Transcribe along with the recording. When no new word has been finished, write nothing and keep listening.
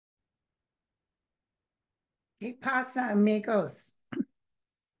¿Qué pasa, amigos?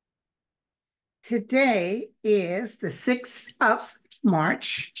 Today is the 6th of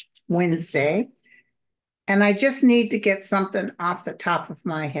March, Wednesday, and I just need to get something off the top of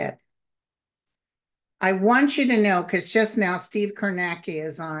my head. I want you to know, because just now Steve Kornacki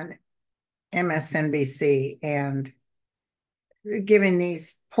is on MSNBC and giving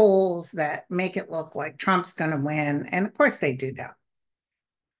these polls that make it look like Trump's going to win. And of course they do that.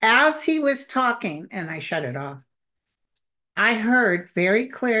 As he was talking, and I shut it off, I heard very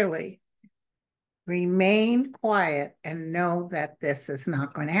clearly, remain quiet and know that this is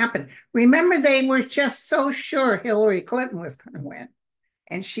not going to happen. Remember, they were just so sure Hillary Clinton was going to win,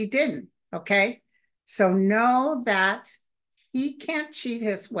 and she didn't. Okay. So know that he can't cheat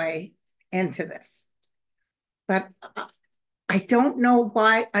his way into this. But I don't know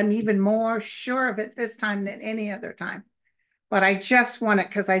why I'm even more sure of it this time than any other time. But I just want it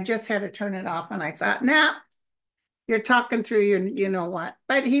because I just had to turn it off, and I thought, nah, you're talking through your, you know what?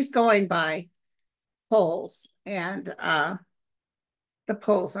 But he's going by polls, and the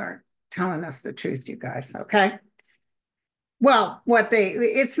polls aren't telling us the truth, you guys. Okay. Well,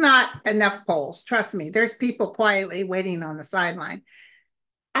 it's not enough polls. Trust me, there's people quietly waiting on the sideline.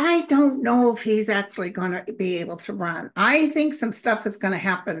 I don't know if he's actually going to be able to run. I think some stuff is going to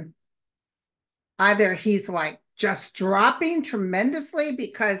happen. Either he's like just dropping tremendously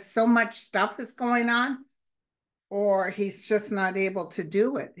because so much stuff is going on, or he's just not able to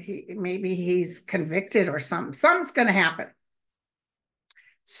do it. Maybe he's convicted or something. Something's going to happen.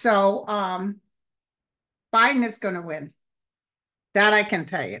 So Biden is going to win. That I can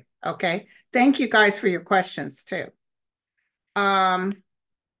tell you. Okay. Thank you guys for your questions too. Where are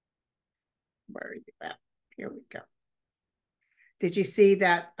you at? Here we go. Did you see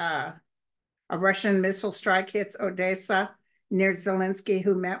that a Russian missile strike hits Odessa near Zelensky,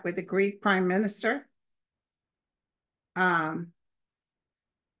 who met with the Greek prime minister?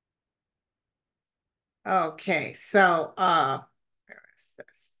 Okay, so where is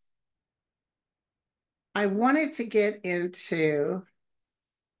this? I wanted to get into,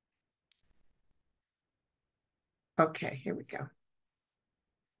 okay, here we go.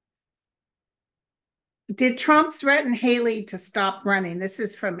 Did Trump threaten Haley to stop running? This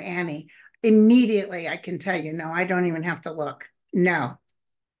is from Annie. Immediately, I can tell you, no, I don't even have to look. No,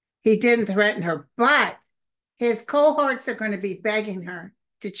 he didn't threaten her, but his cohorts are going to be begging her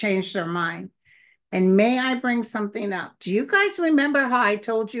to change their mind. And may I bring something up? Do you guys remember how I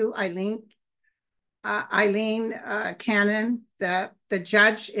told you Eileen Cannon, the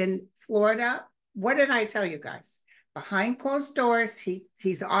judge in Florida? What did I tell you guys? Behind closed doors,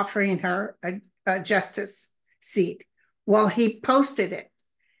 he's offering her a justice seat. Well, he posted it.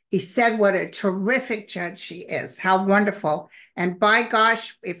 He said what a terrific judge she is, how wonderful. And by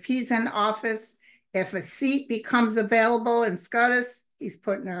gosh, if he's in office, if a seat becomes available in SCOTUS, he's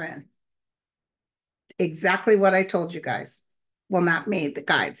putting her in. Exactly what I told you guys. Well, not me, the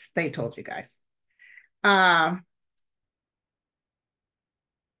guides, they told you guys. In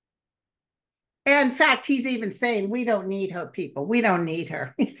fact, he's even saying, we don't need her, people. We don't need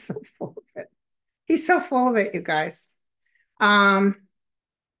her. He's so full of it. He's so full of it, you guys.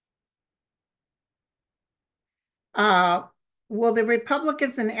 Will the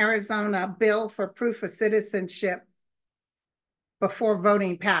Republicans in Arizona bill for proof of citizenship before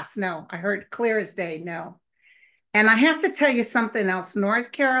voting pass? No, I heard clear as day, no. And I have to tell you something else.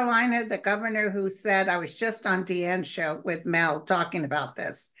 North Carolina, the governor who said, I was just on Deanne's show with Mel talking about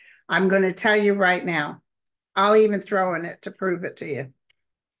this. I'm going to tell you right now, I'll even throw in it to prove it to you.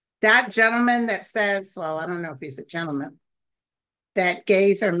 That gentleman that says, well, I don't know if he's a gentleman, that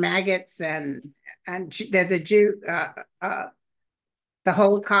gays are maggots and the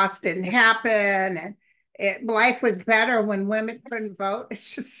Holocaust didn't happen and life was better when women couldn't vote.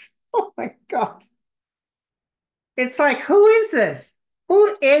 It's just, oh my God. It's like, who is this?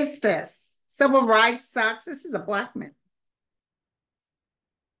 Who is this? Civil rights sucks. This is a black man.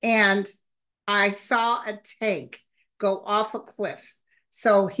 And I saw a tank go off a cliff.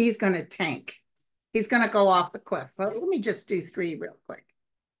 So he's going to tank. He's going to go off the cliff. So let me just do 3 real quick.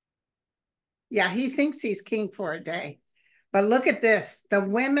 Yeah, he thinks he's king for a day. But look at this. The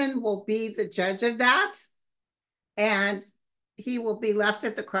women will be the judge of that. And he will be left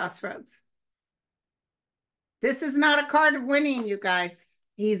at the crossroads. This is not a card of winning, you guys.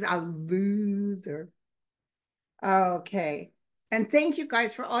 He's a loser. Okay. And thank you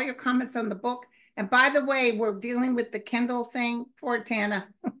guys for all your comments on the book. And by the way, we're dealing with the Kindle thing. Poor Tana.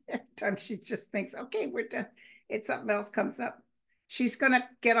 Every time she just thinks, okay, we're done. It's something else comes up. She's going to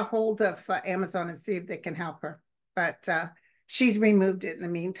get a hold of Amazon and see if they can help her. But She's removed it in the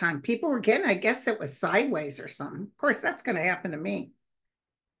meantime. People were getting, I guess it was sideways or something. Of course, that's going to happen to me.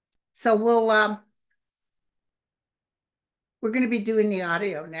 So we're going to be doing the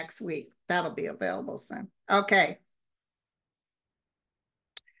audio next week. That'll be available soon. Okay.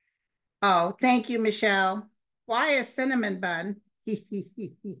 Oh, thank you, Michelle. Why a cinnamon bun?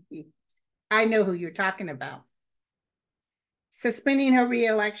 I know who you're talking about. Suspending her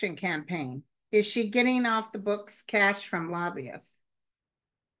re-election campaign. Is she getting off the books cash from lobbyists?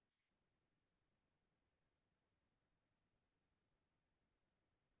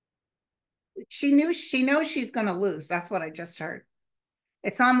 She knows she's going to lose. That's what I just heard.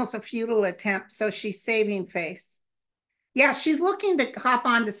 It's almost a futile attempt, so she's saving face. Yeah, she's looking to hop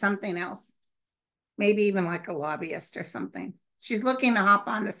onto something else. Maybe even like a lobbyist or something. She's looking to hop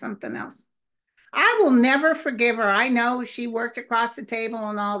onto something else. I will never forgive her. I know she worked across the table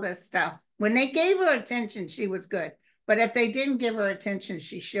and all this stuff. When they gave her attention, she was good. But if they didn't give her attention,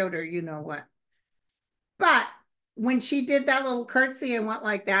 she showed her, you know what. But when she did that little curtsy and went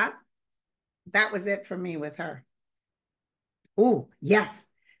like that was it for me with her. Oh, yes.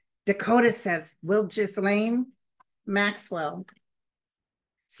 Dakota says, will Ghislaine Maxwell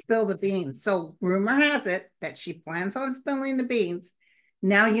spill the beans? So rumor has it that she plans on spilling the beans.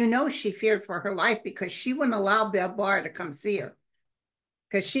 Now you know she feared for her life because she wouldn't allow Bill Barr to come see her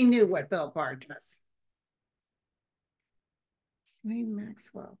because she knew what Bill Barr does. Ghislaine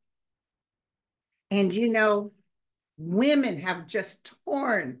Maxwell. And you know, women have just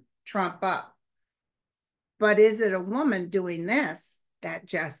torn Trump up. But is it a woman doing this that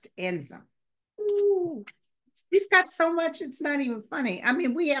just ends them? Ooh. He's got so much, it's not even funny. I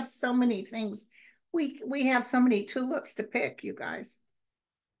mean, we have so many things. We have so many tulips to pick, you guys.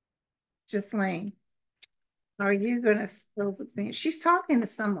 Just Lane. Are you gonna spill the thing? She's talking to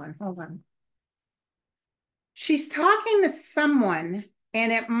someone. Hold on. She's talking to someone,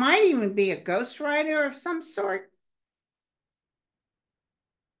 and it might even be a ghostwriter of some sort.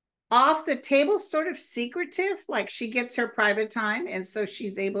 Off the table, sort of secretive, like she gets her private time, and so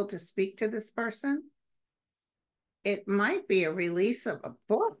she's able to speak to this person. It might be a release of a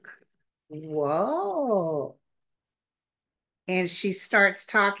book. Whoa. And she starts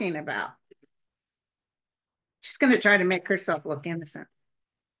talking about, she's going to try to make herself look innocent.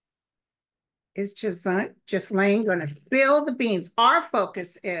 Is Ghislaine going to spill the beans? Our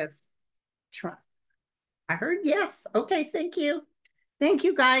focus is Trump. I heard yes. Okay, thank you. Thank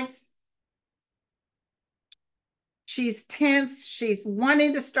you, guys. She's tense. She's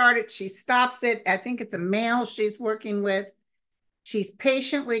wanting to start it. She stops it. I think it's a male she's working with. She's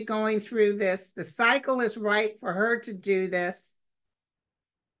patiently going through this. The cycle is right for her to do this.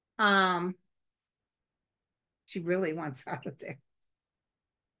 She really wants out of there.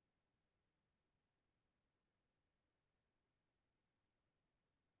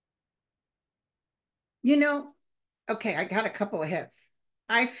 You know, okay, I got a couple of hits.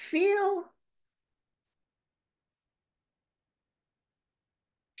 I feel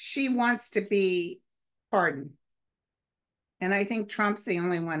she wants to be pardoned. And I think Trump's the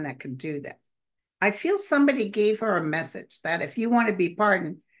only one that can do that. I feel somebody gave her a message that if you want to be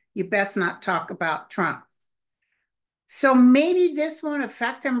pardoned, you best not talk about Trump. So maybe this won't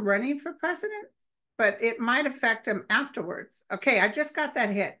affect him running for president, but it might affect him afterwards. Okay, I just got that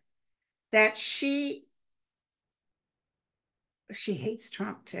hit that she hates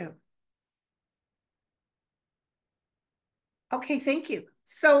Trump too. Okay, thank you.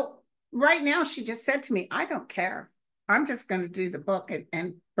 So right now she just said to me, I don't care. I'm just going to do the book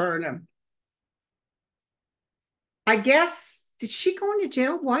and burn him. I guess, did she go into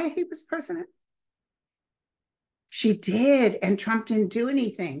jail while he was president? She did, and Trump didn't do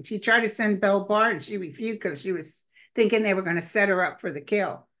anything. She tried to send Bill Barr, and she refused because she was thinking they were going to set her up for the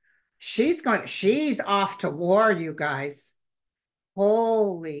kill. She's off to war, you guys.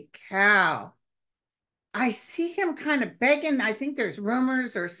 Holy cow. I see him kind of begging. I think there's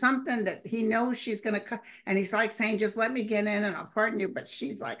rumors or something that he knows she's going to come. And he's like saying, just let me get in and I'll pardon you. But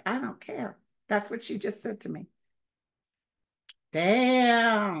she's like, I don't care. That's what she just said to me.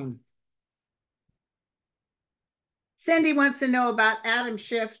 Damn. Cindy wants to know about Adam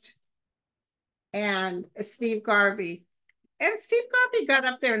Schiff and Steve Garvey. And Steve Garvey got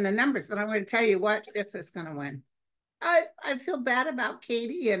up there in the numbers, but I'm going to tell you what, Schiff is going to win. I feel bad about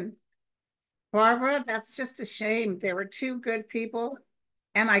Katie and Barbara. That's just a shame. They were two good people.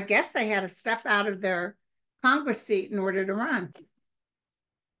 And I guess they had to step out of their Congress seat in order to run.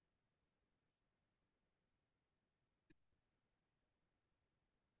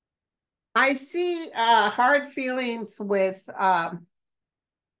 I see hard feelings with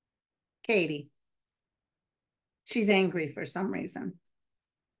Katie. She's angry for some reason.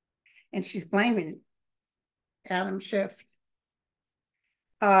 And she's blaming Adam Schiff.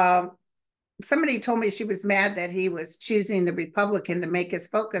 Somebody told me she was mad that he was choosing the Republican to make his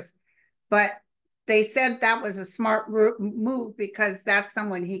focus, but they said that was a smart move because that's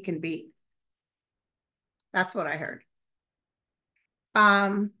someone he can beat. That's what I heard.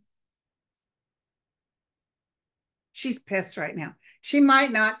 She's pissed right now. She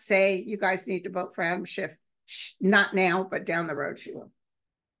might not say, you guys need to vote for Adam Schiff. Not now, but down the road she will.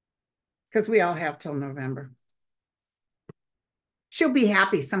 Because we all have till November. She'll be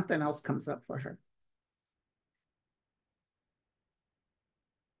happy something else comes up for her.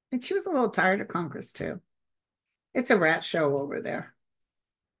 And she was a little tired of Congress too. It's a rat show over there.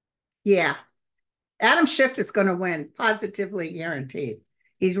 Yeah. Adam Schiff is going to win, positively guaranteed.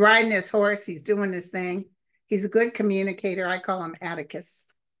 He's riding his horse. He's doing his thing. He's a good communicator. I call him Atticus.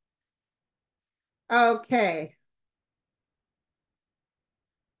 Okay.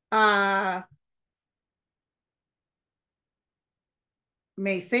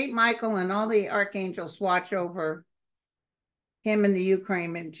 May Saint Michael and all the archangels watch over him in the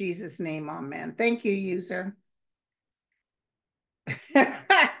Ukraine in Jesus' name, amen. Thank you, user.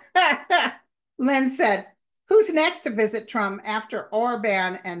 Lynn said, who's next to visit Trump after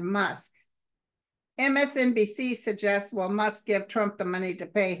Orban and Musk? MSNBC suggests, well, Musk give Trump the money to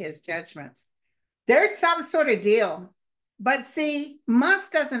pay his judgments. There's some sort of deal. But see,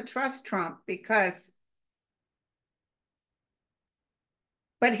 Musk doesn't trust Trump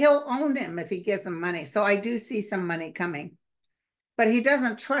but he'll own him if he gives him money. So I do see some money coming. But he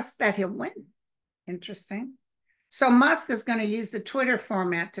doesn't trust that he'll win. Interesting. So Musk is going to use the Twitter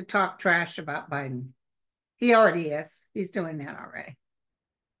format to talk trash about Biden. He already is. He's doing that already.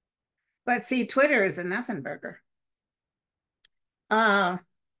 But see, Twitter is a nothing burger.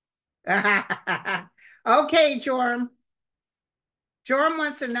 Okay, Joram. Joram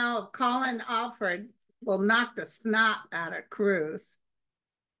wants to know if Colin Alford will knock the snot out of Cruz.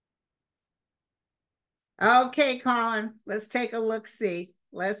 Okay, Colin, let's take a look-see.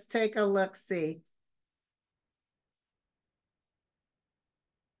 Let's take a look-see.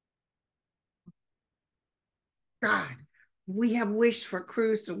 God, we have wished for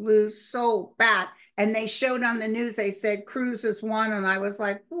Cruz to lose so bad. And they showed on the news, they said Cruz has won. And I was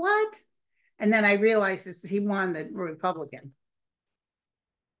like, what? And then I realized he won the Republican.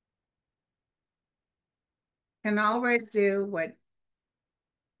 Can Allred do what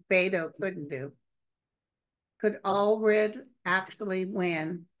Beto couldn't do? Could Allred actually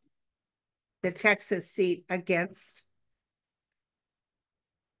win the Texas seat against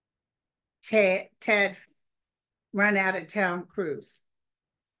Ted run out of town Cruz?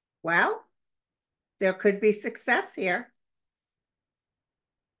 Well, there could be success here.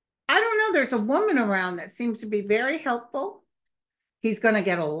 I don't know. There's a woman around that seems to be very helpful. He's going to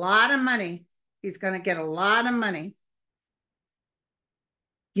get a lot of money. He's going to get a lot of money.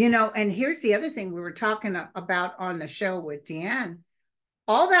 You know, and here's the other thing we were talking about on the show with Deanne.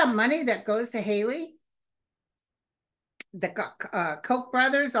 All that money that goes to Haley, the Koch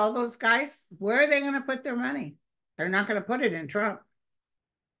brothers, all those guys, where are they going to put their money? They're not going to put it in Trump.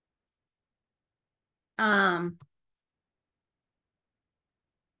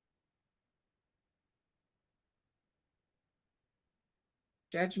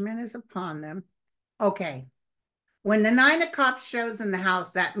 Judgment is upon them. Okay. When the 9 of Cups shows in the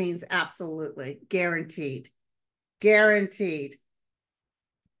house, that means absolutely guaranteed. Guaranteed.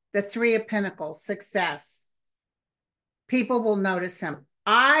 The 3 of Pentacles, success. People will notice him.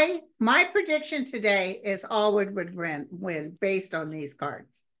 My prediction today is Allred would win based on these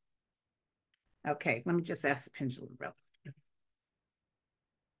cards. Okay, let me just ask the pendulum real quick.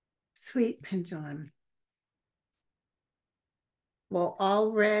 Sweet pendulum. Will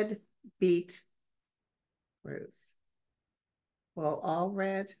Allred beat Cruz? Will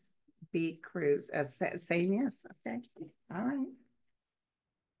Allred beat Cruz? As saying yes. Okay. All right.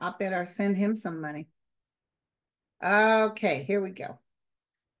 I bet I'll send him some money. Okay, here we go.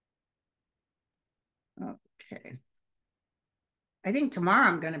 Okay. I think tomorrow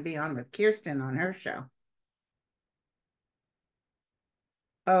I'm going to be on with Kirsten on her show.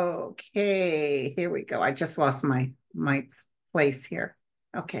 Okay, here we go. I just lost my place here.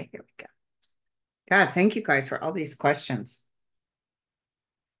 Okay, here we go. God, thank you guys for all these questions.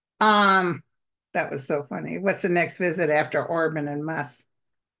 That was so funny. What's the next visit after Orban and Musk?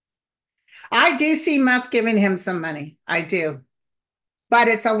 I do see Musk giving him some money. I do. But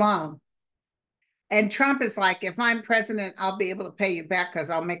it's a loan. And Trump is like, if I'm president, I'll be able to pay you back because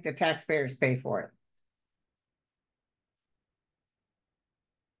I'll make the taxpayers pay for it.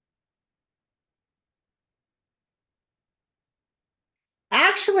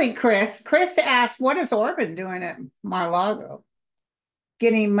 Actually, Chris asked, what is Orban doing at Mar-a-Lago?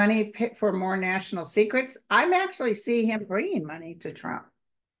 Getting money for more national secrets? I'm actually seeing him bringing money to Trump.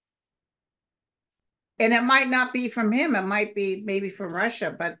 And it might not be from him. It might be maybe from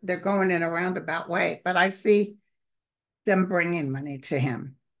Russia, but they're going in a roundabout way. But I see them bringing money to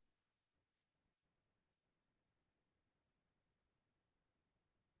him.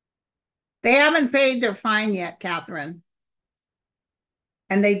 They haven't paid their fine yet, Catherine.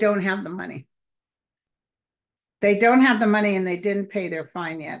 And they don't have the money. They don't have the money and they didn't pay their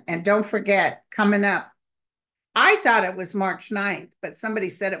fine yet. And don't forget, coming up, I thought it was March 9th, but somebody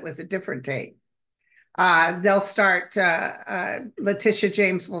said it was a different date. They'll start, Letitia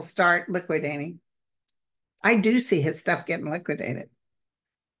James will start liquidating. I do see his stuff getting liquidated.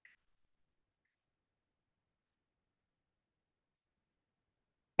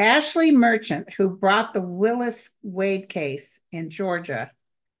 Ashley Merchant, who brought the Willis Wade case in Georgia,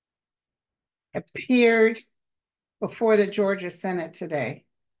 appeared before the Georgia Senate today.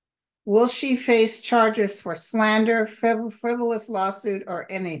 Will she face charges for slander, frivolous lawsuit, or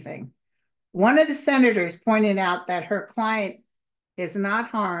anything? One of the senators pointed out that her client is not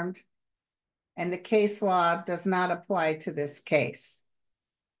harmed and the case law does not apply to this case.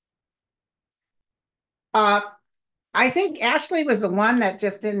 I think Ashley was the one that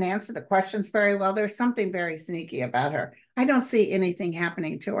just didn't answer the questions very well. There's something very sneaky about her. I don't see anything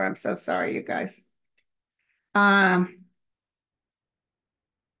happening to her. I'm so sorry, you guys. Oh,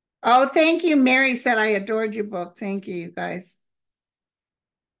 thank you. Mary said, I adored your book. Thank you, you guys.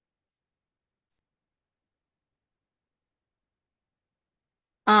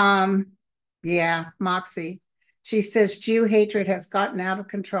 Yeah, Moxie. She says Jew hatred has gotten out of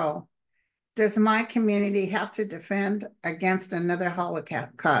control. Does my community have to defend against another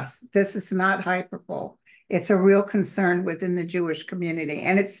Holocaust? This is not hyperbole. It's a real concern within the Jewish community,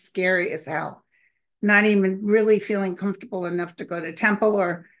 and it's scary as hell. Not even really feeling comfortable enough to go to temple,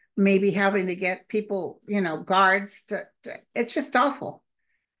 or maybe having to get people, guards it's just awful.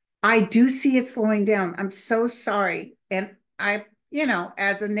 I do see it slowing down. I'm so sorry. And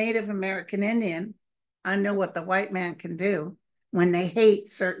as a Native American Indian, I know what the white man can do when they hate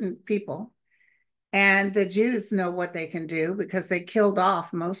certain people. And the Jews know what they can do because they killed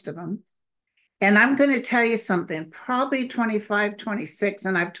off most of them. And I'm going to tell you something, probably 25, 26,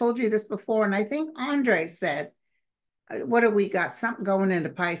 and I've told you this before, and I think Andre said, what do we got? Something going into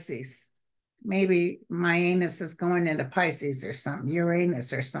Pisces. Maybe my anus is going into Pisces or something,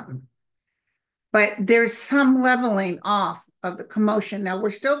 Uranus or something. But there's some leveling off of the commotion. Now, we're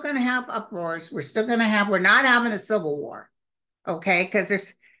still going to have uproars. We're not having a civil war, okay?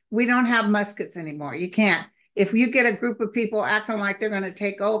 Because we don't have muskets anymore. You can't. If you get a group of people acting like they're going to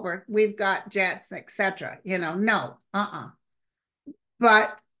take over, we've got jets, etc. No,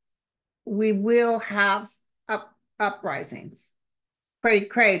 But we will have uprisings.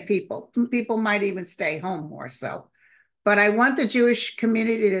 Cray people. People might even stay home more so. But I want the Jewish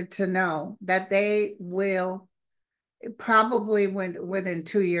community to know that they will probably within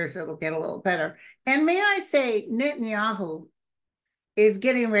 2 years, it'll get a little better. And may I say, Netanyahu is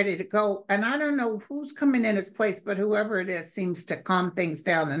getting ready to go. And I don't know who's coming in his place, but whoever it is seems to calm things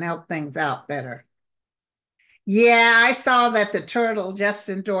down and help things out better. Yeah, I saw that the turtle just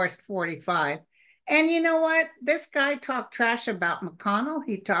endorsed 45. And you know what? This guy talked trash about McConnell.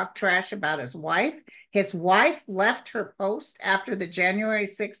 He talked trash about his wife. His wife left her post after the January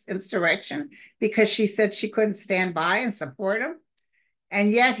 6th insurrection because she said she couldn't stand by and support him.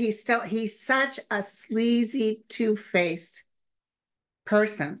 And yet he's such a sleazy, two-faced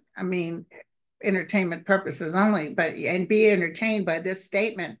person. I mean, entertainment purposes only, and be entertained by this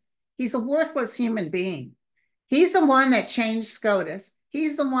statement. He's a worthless human being. He's the one that changed SCOTUS.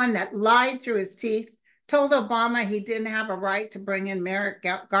 He's the one that lied through his teeth, told Obama he didn't have a right to bring in Merrick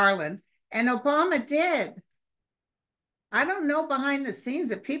Garland, and Obama did. I don't know behind the scenes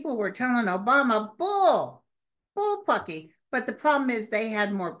that people were telling Obama, bull pucky. But the problem is they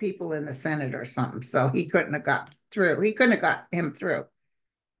had more people in the Senate or something, so he couldn't have got through. He couldn't have got him through.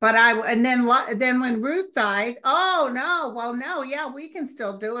 But then when Ruth died, oh no, well no, yeah, we can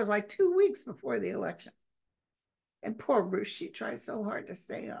still do it. It was like 2 weeks before the election. And poor Ruth, she tried so hard to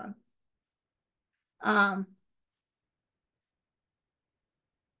stay on.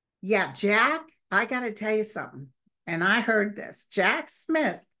 Yeah, Jack, I got to tell you something. And I heard this. Jack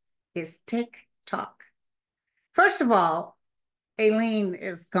Smith is TikTok. First of all, Aileen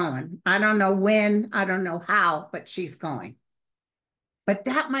is going. I don't know when, I don't know how, but she's going. But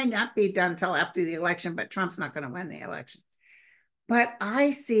that might not be done until after the election, but Trump's not going to win the election. But I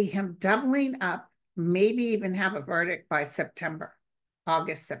see him doubling up, maybe even have a verdict by September.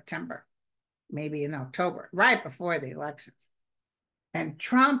 August, September, maybe in October, right before the elections. And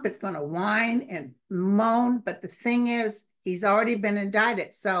Trump is going to whine and moan. But the thing is, he's already been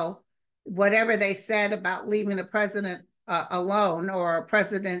indicted. So whatever they said about leaving the president alone or a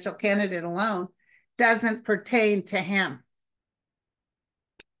presidential candidate alone doesn't pertain to him.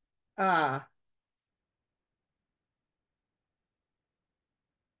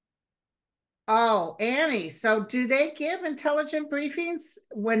 Oh, Annie. So do they give intelligent briefings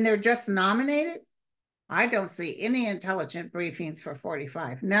when they're just nominated? I don't see any intelligent briefings for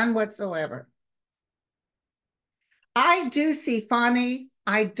 45, none whatsoever. I do see Fani.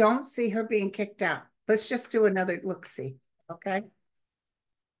 I don't see her being kicked out. Let's just do another look-see, okay?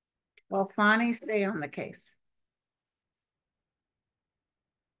 Well, Fani, stay on the case.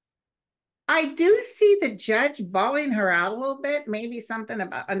 I do see the judge bawling her out a little bit, maybe something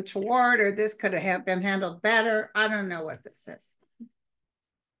about untoward or this could have been handled better. I don't know what this is.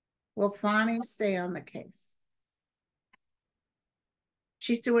 Will Fani stay on the case?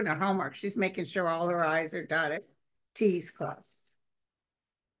 She's doing her homework. She's making sure all her I's are dotted, T's crossed.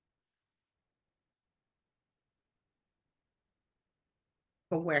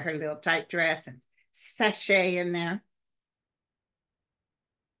 Will wear her little tight dress and sachet in there.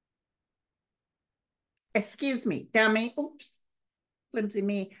 Excuse me, dummy. Oops, flimsy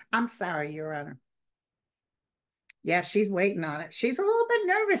me. I'm sorry, Your Honor. Yeah, she's waiting on it. She's a little bit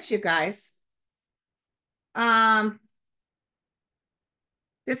nervous, you guys.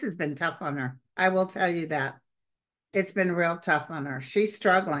 This has been tough on her. I will tell you that. It's been real tough on her. She's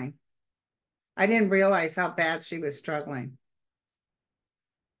struggling. I didn't realize how bad she was struggling.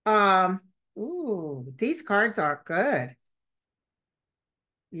 Ooh, these cards aren't good.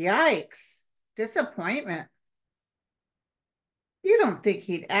 Yikes. Disappointment. You don't think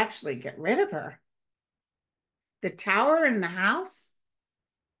he'd actually get rid of her? The tower in the house?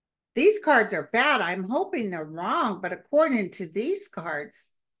 These cards are bad. I'm hoping they're wrong, but according to these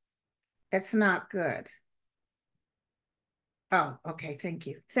cards, it's not good. Oh, okay. Thank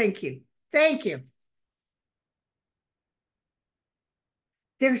you. Thank you. Thank you.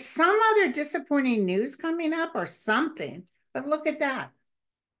 There's some other disappointing news coming up or something, but look at that.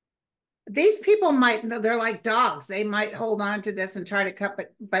 These people might, they're like dogs. They might hold on to this and try to cut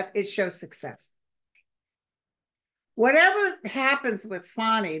it, but it shows success. Whatever happens with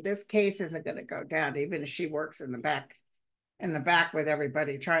Fani, this case isn't going to go down, even if she works in the back with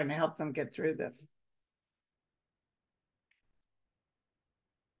everybody trying to help them get through this.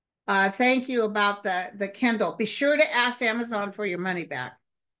 Thank you about the Kindle. Be sure to ask Amazon for your money back.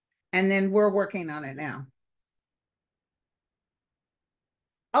 And then we're working on it now.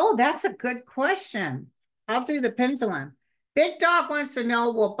 Oh, that's a good question. I'll do the pendulum. Big Dog wants to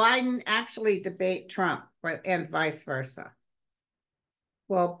know, will Biden actually debate Trump and vice versa?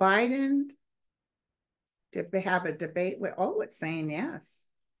 Will Biden have a debate with, oh, it's saying yes.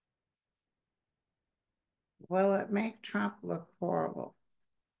 Will it make Trump look horrible?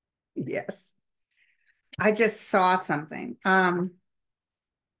 Yes. I just saw something.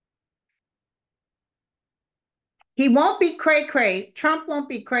 He won't be cray-cray. Trump won't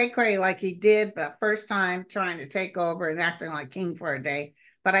be cray-cray like he did the first time trying to take over and acting like king for a day.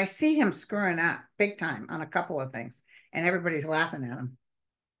 But I see him screwing up big time on a couple of things, and everybody's laughing at him.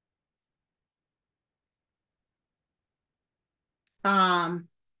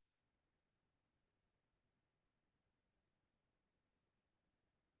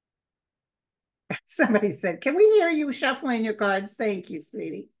 Somebody said, can we hear you shuffling your cards? Thank you,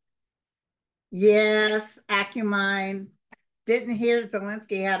 sweetie. Yes, Acumine. Didn't hear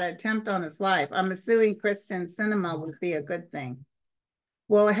Zelensky had an attempt on his life. I'm assuming Christian cinema would be a good thing.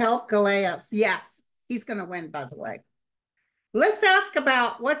 Will it help Galeos? Yes, he's going to win, by the way. Let's ask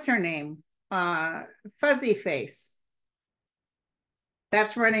about, what's her name? Fuzzy Face.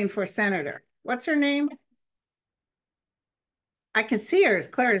 That's running for senator. What's her name? I can see her as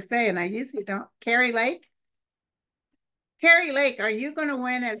clear as day, and I usually don't. Carrie Lake? Carrie Lake, are you going to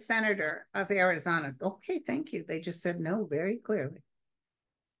win as senator of Arizona? Okay, thank you. They just said no very clearly.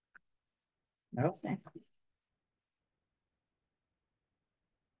 Okay.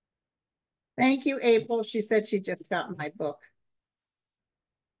 Thank you, April. She said she just got my book.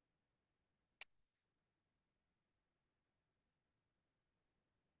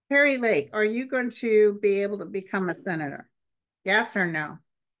 Carrie Lake, are you going to be able to become a senator? Yes or no?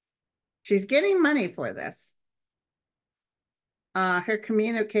 She's getting money for this. Her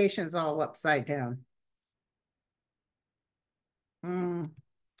communication's all upside down.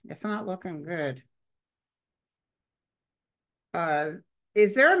 It's not looking good.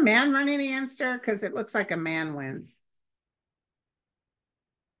 Is there a man running against her? Because it looks like a man wins.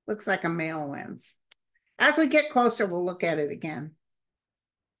 Looks like a male wins. As we get closer, we'll look at it again.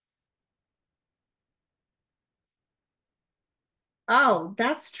 Oh,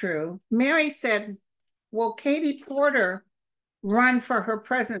 that's true. Mary said, will Katie Porter run for her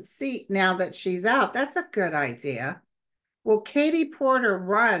present seat now that she's out? That's a good idea. Will Katie Porter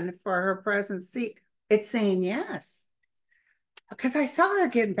run for her present seat? It's saying yes. Because I saw her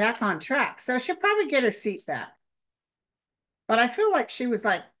getting back on track. So she'll probably get her seat back. But I feel like she was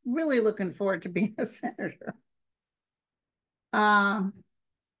like really looking forward to being a senator. Um,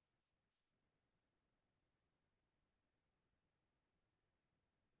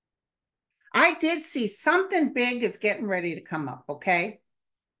 I did see something big is getting ready to come up, okay?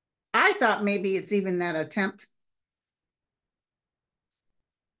 I thought maybe it's even that attempt.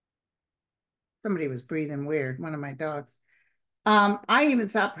 Somebody was breathing weird, one of my dogs. I even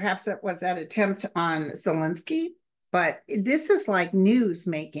thought perhaps that was that attempt on Zelensky, but this is like news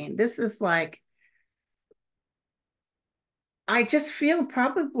making. This is like, I just feel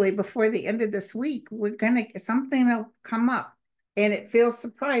probably before the end of this week, something will come up and it feels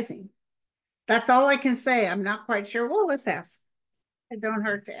surprising. That's all I can say. I'm not quite sure. Well, let's ask. It don't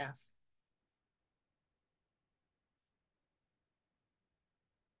hurt to ask.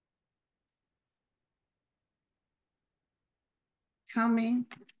 Tell me.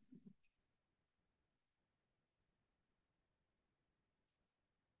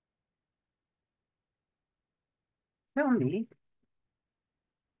 Tell me.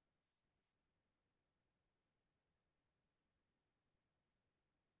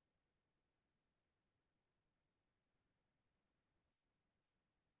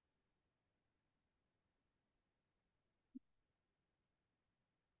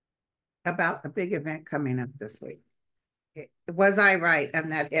 About a big event coming up this week. Was I right on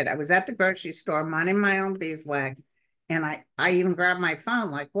that hit? I was at the grocery store minding my own beeswax, and I even grabbed my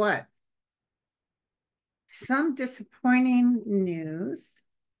phone. Like what? Some disappointing news.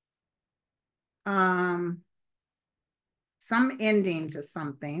 Um, some ending to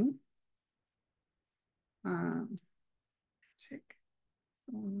something. Um, check.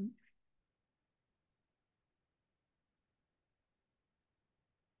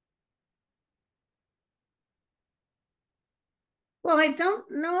 Well, I don't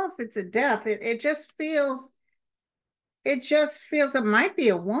know if it's a death. It just feels it might be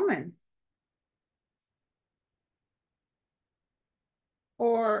a woman.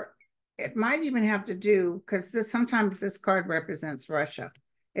 Or it might even have to do, because sometimes this card represents Russia.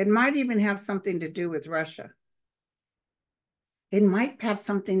 It might even have something to do with Russia. It might have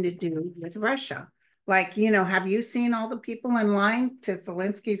something to do with Russia. Like, have you seen all the people in line to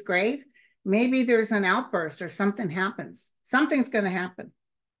Zelensky's grave? Maybe there's an outburst or something happens. Something's going to happen.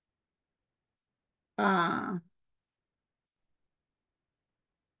 Uh,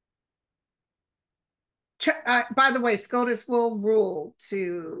 by the way, SCOTUS will rule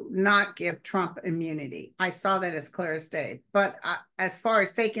to not give Trump immunity. I saw that as clear as day. But as far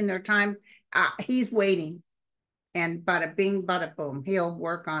as taking their time, he's waiting. And bada bing, bada boom. He'll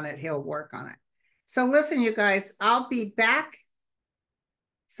work on it. He'll work on it. So listen, you guys, I'll be back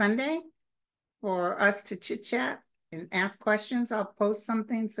Sunday for us to chit chat and ask questions. I'll post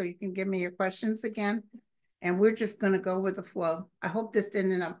something so you can give me your questions again. And we're just going to go with the flow. I hope this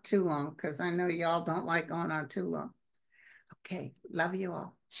didn't end up too long because I know y'all don't like going on too long. Okay. Love you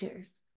all. Cheers.